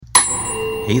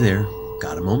Hey there,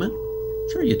 got a moment?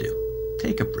 Sure you do.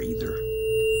 Take a breather.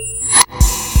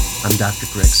 I'm Dr.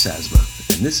 Greg Sasma,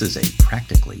 and this is a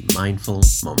Practically Mindful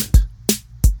Moment.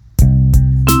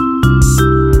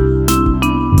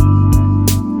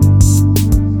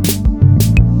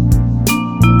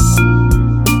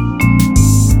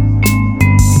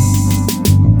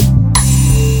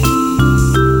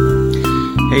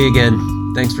 Hey again.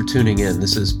 Thanks for tuning in.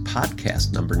 This is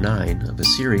podcast number 9 of a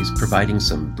series providing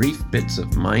some brief bits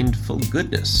of mindful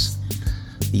goodness.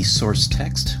 The source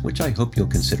text, which I hope you'll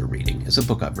consider reading, is a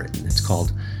book I've written. It's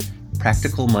called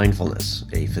Practical Mindfulness,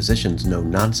 a physician's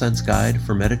no-nonsense guide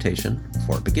for meditation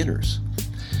for beginners.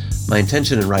 My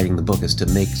intention in writing the book is to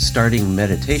make starting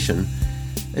meditation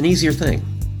an easier thing.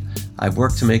 I've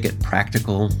worked to make it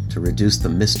practical, to reduce the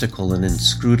mystical and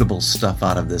inscrutable stuff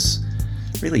out of this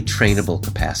really trainable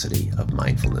capacity of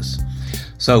mindfulness.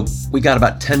 So we got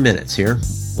about 10 minutes here.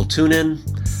 We'll tune in,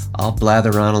 I'll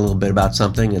blather on a little bit about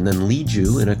something, and then lead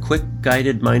you in a quick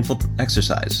guided mindful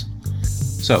exercise.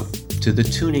 So, to the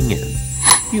tuning in.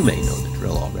 You may know the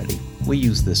drill already. We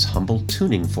use this humble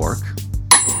tuning fork,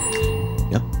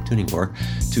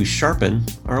 to sharpen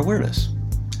our awareness.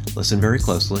 Listen very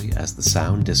closely as the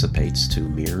sound dissipates to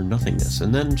mere nothingness,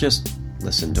 and then just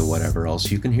listen to whatever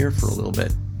else you can hear for a little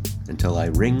bit, until I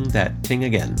ring that ting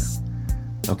again.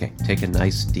 Okay, take a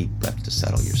nice deep breath to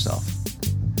settle yourself.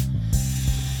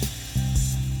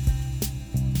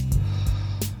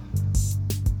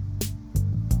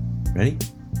 Ready?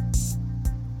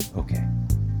 Okay.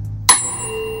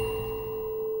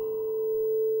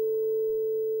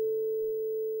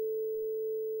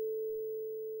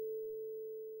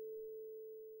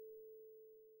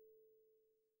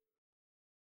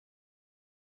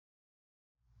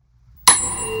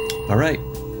 All right,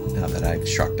 now that I've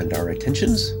sharpened our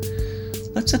attentions,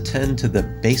 let's attend to the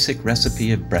basic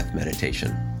recipe of breath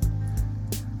meditation.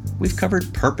 We've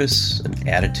covered purpose and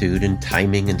attitude and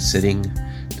timing and sitting,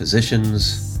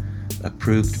 positions,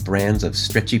 approved brands of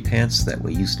stretchy pants that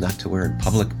we used not to wear in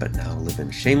public but now live in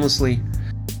shamelessly.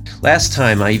 Last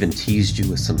time I even teased you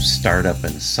with some startup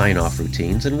and sign-off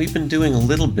routines, and we've been doing a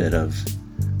little bit of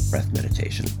breath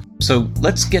meditation. So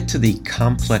let's get to the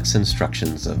complex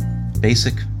instructions of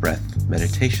basic breath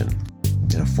meditation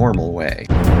in a formal way.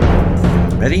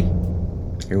 Ready?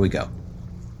 Here we go.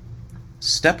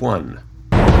 Step 1,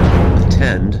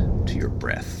 attend to your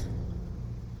breath.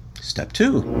 Step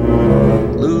 2,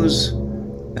 lose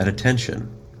that attention.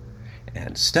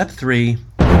 And step 3,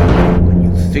 when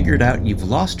you've figured out you've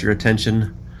lost your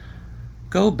attention,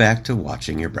 go back to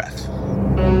watching your breath.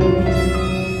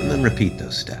 And then repeat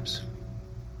those steps.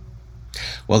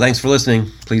 Well, thanks for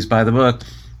listening. Please buy the book.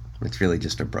 It's really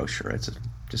just a brochure. It's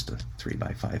just a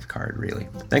 3x5 card, really.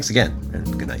 Thanks again,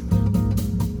 and good night.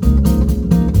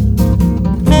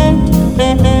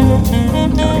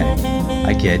 Okay,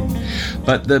 I kid.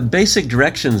 But the basic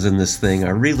directions in this thing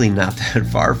are really not that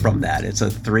far from that. It's a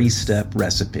 3-step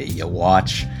recipe. You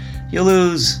watch, you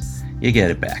lose, you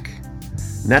get it back.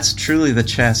 And that's truly the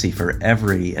chassis for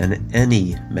every and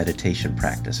any meditation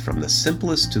practice, from the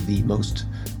simplest to the most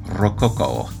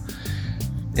rococo.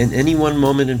 In any one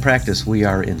moment in practice, we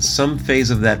are in some phase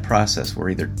of that process.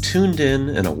 We're either tuned in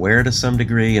and aware to some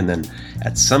degree, and then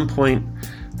at some point,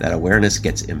 that awareness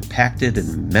gets impacted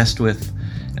and messed with,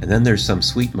 and then there's some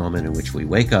sweet moment in which we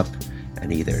wake up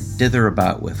and either dither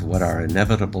about with what our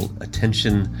inevitable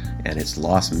attention and its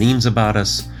loss means about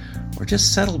us, or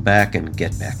just settle back and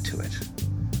get back to it.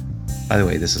 By the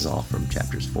way, this is all from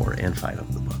chapters 4 and 5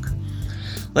 of the book.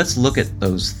 Let's look at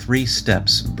those 3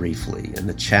 steps briefly and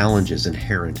the challenges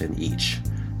inherent in each.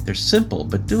 They're simple,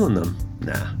 but doing them,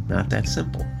 not that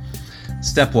simple.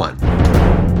 Step 1,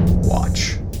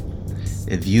 watch.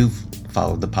 If you've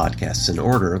followed the podcasts in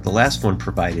order, the last one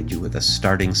provided you with a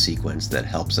starting sequence that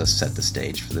helps us set the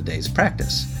stage for the day's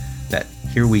practice. That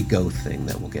here we go thing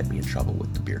that will get me in trouble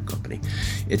with the beer company.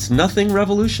 It's nothing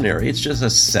revolutionary. It's just a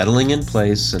settling in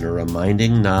place and a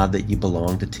reminding nod that you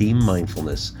belong to Team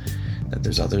Mindfulness, that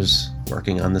there's others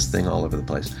working on this thing all over the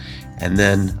place, and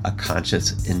then a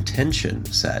conscious intention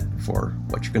set for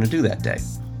what you're going to do that day.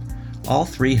 All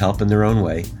 3 help in their own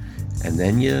way, and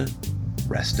then you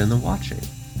rest in the watching.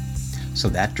 So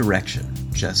that direction,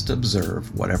 just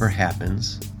observe whatever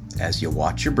happens as you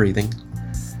watch your breathing.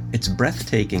 It's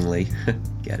breathtakingly,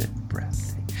 get it,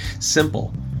 breathtaking,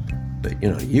 simple, but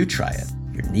you try it.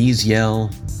 Your knees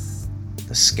yell,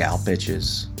 the scalp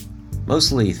itches,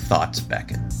 mostly thoughts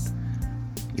beckon.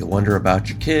 You wonder about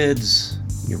your kids,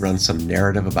 you run some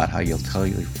narrative about how you'll tell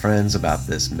your friends about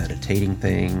this meditating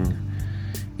thing,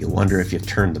 you wonder if you've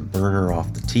turned the burner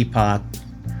off the teapot,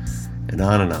 and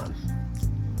on and on.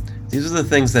 These are the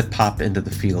things that pop into the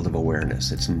field of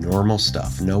awareness. It's normal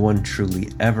stuff. No one truly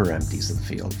ever empties the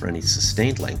field for any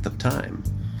sustained length of time.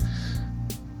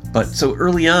 But so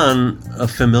early on, a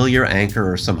familiar anchor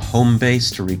or some home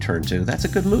base to return to, that's a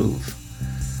good move.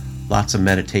 Lots of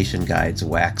meditation guides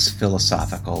wax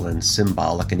philosophical and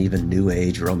symbolic and even New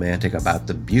Age romantic about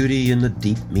the beauty and the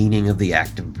deep meaning of the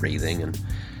act of breathing, and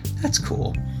that's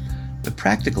cool. But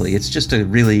practically, it's just a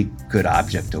really good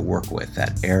object to work with,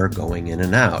 that air going in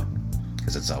and out,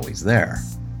 because it's always there.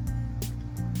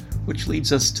 Which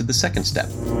leads us to the second step,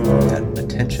 that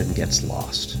attention gets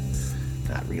lost.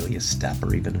 Not really a step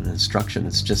or even an instruction,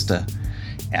 it's just a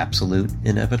absolute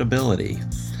inevitability.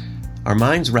 Our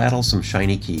minds rattle some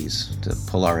shiny keys to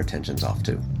pull our attentions off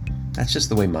to. That's just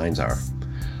the way minds are.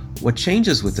 What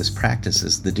changes with this practice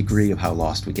is the degree of how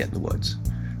lost we get in the woods,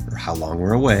 or how long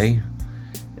we're away,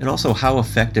 and also how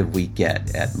effective we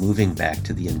get at moving back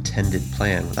to the intended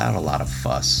plan without a lot of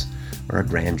fuss, or a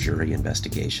grand jury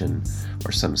investigation,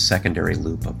 or some secondary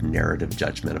loop of narrative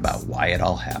judgment about why it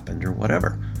all happened or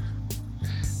whatever.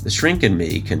 The shrink in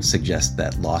me can suggest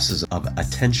that losses of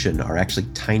attention are actually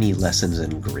tiny lessons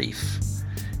in grief.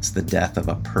 It's the death of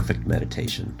a perfect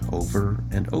meditation over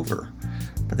and over.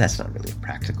 But that's not really a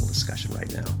practical discussion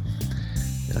right now.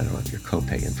 And I don't have your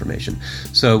copay information.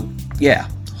 So, yeah,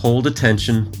 hold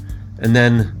attention and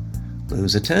then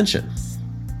lose attention.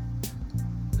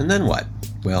 And then what?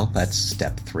 Well, that's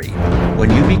step 3.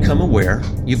 When you become aware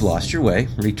you've lost your way,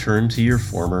 return to your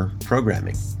former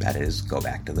programming. That is, go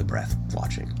back to the breath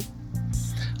watching.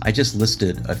 I just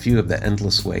listed a few of the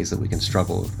endless ways that we can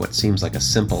struggle with what seems like a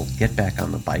simple get back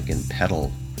on the bike and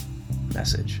pedal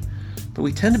message. But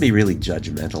we tend to be really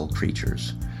judgmental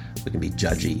creatures. We can be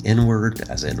judgy inward,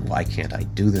 as in, why can't I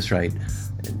do this right?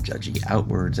 And judgy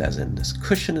outwards, as in, this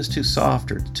cushion is too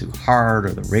soft or too hard,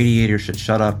 or the radiator should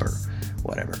shut up, or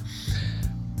whatever.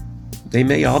 They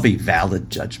may all be valid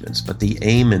judgments, but the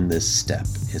aim in this step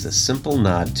is a simple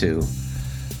nod to,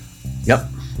 yep,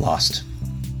 lost,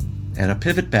 and a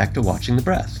pivot back to watching the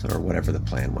breath, or whatever the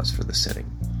plan was for the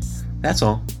sitting. That's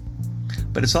all.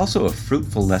 But it's also a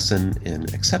fruitful lesson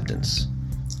in acceptance.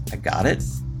 I got it.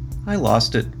 I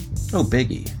lost it. No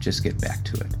biggie. Just get back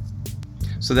to it.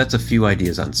 So that's a few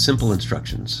ideas on simple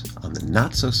instructions on the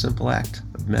not-so-simple act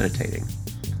of meditating.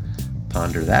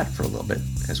 Ponder that for a little bit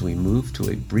as we move to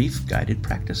a brief guided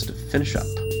practice to finish up.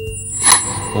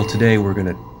 Well, today we're going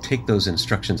to take those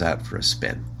instructions out for a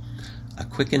spin. A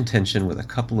quick intention with a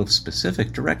couple of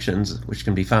specific directions, which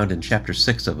can be found in Chapter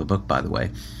 6 of a book, by the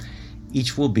way.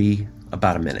 Each will be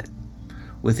about a minute.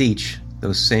 With each,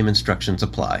 those same instructions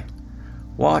apply.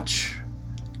 Watch,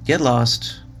 get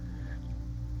lost,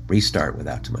 restart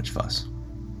without too much fuss.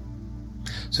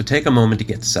 So take a moment to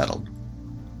get settled.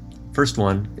 First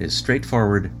one is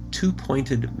straightforward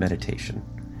two-pointed meditation.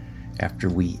 After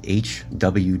we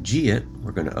HWG it,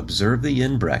 we're going to observe the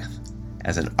in-breath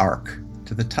as an arc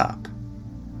to the top.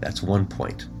 That's 1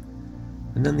 point.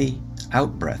 And then the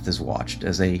out-breath is watched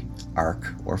as a arc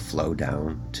or flow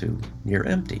down to near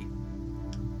empty.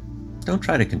 Don't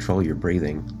try to control your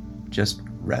breathing, just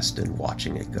rest in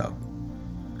watching it go.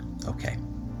 Okay.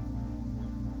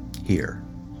 Here.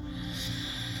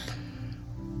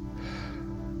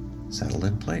 Settle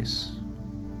in place.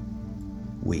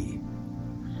 We.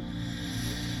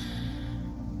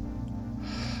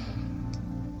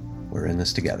 We're in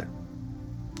this together.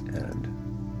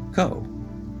 And go.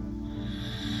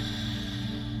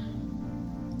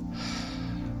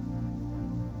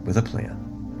 With a plan.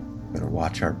 We're going to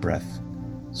watch our breath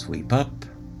sweep up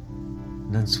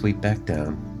and then sweep back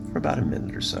down for about a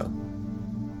minute or so.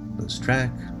 Lose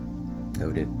track,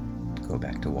 note it, go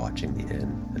back to watching the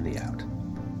in and the out.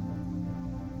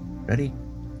 Ready?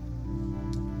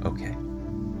 Okay.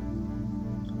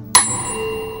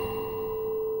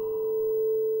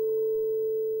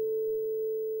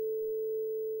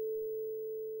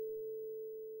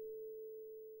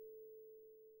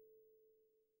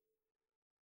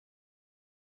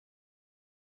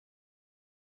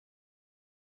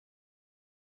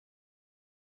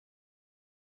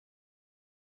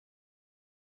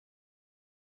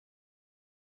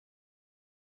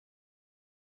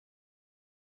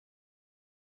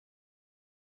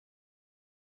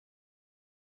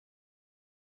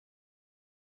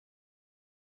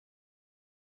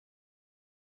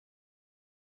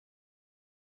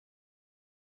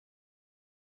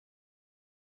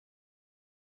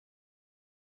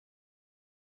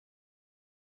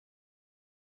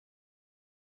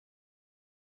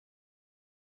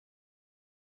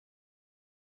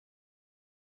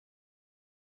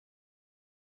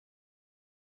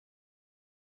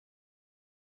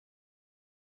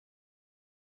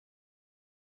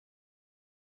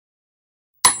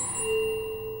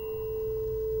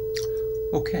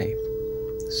 Okay,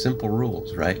 simple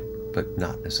rules, right? But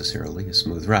not necessarily a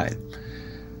smooth ride.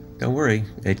 Don't worry,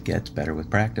 it gets better with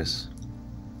practice.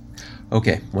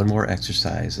 Okay, one more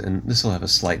exercise, and this will have a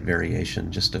slight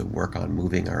variation just to work on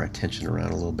moving our attention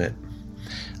around a little bit.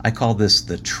 I call this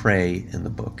the tray in the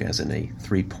book, as in a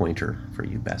three-pointer for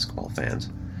you basketball fans.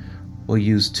 We'll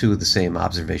use two of the same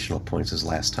observational points as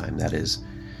last time. That is,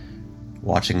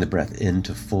 watching the breath in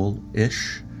to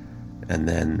full-ish, and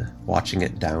then watching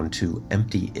it down to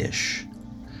empty-ish.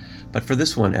 But for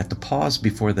this one, at the pause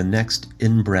before the next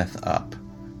in-breath up,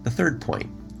 the third point,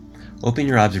 open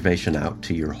your observation out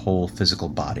to your whole physical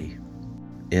body.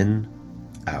 In,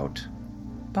 out,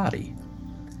 body.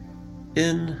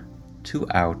 In to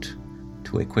out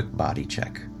to a quick body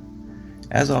check.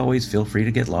 As always, feel free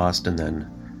to get lost and then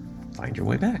find your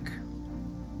way back.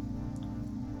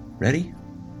 Ready?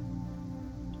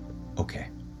 Okay.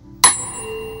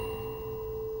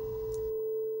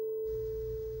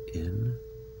 In,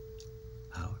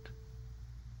 out,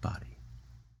 body.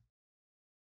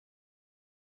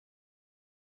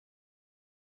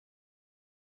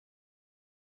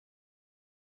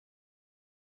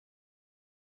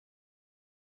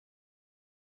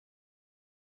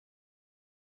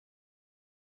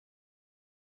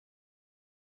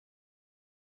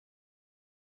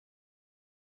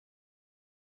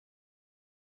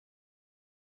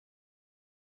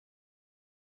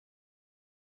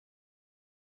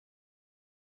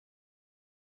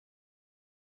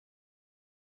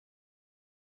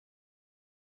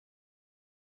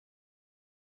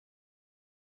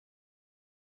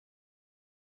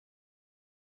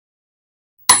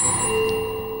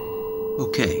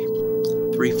 Okay,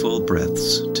 3 full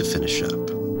breaths to finish up.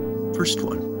 First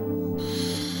one.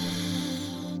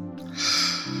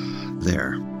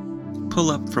 There.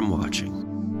 Pull up from watching.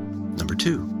 Number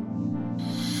 2.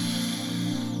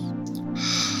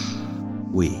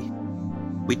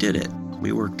 We did it.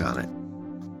 We worked on it.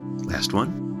 Last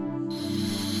one.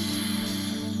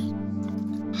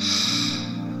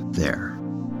 There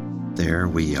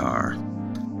we are.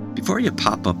 Before you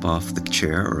pop up off the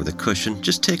chair or the cushion,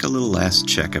 just take a little last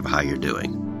check of how you're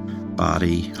doing.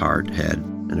 Body, heart, head,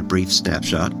 and a brief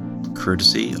snapshot,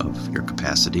 courtesy of your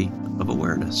capacity of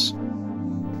awareness.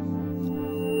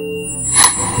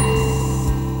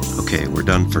 Okay, we're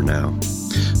done for now.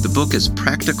 The book is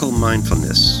Practical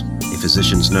Mindfulness, a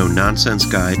physician's no-nonsense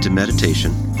guide to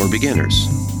meditation for beginners.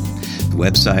 The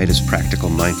website is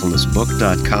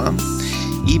practicalmindfulnessbook.com.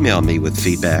 Email me with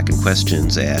feedback and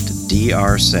questions at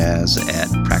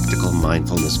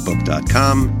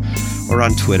drsaz@practicalmindfulnessbook.com or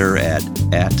on Twitter at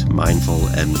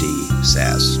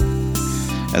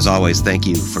mindfulmdsaz. As always, thank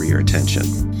you for your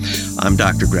attention. I'm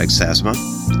Dr. Greg Sasma,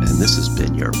 and this has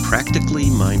been your Practically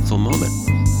Mindful Moment.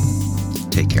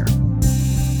 Take care.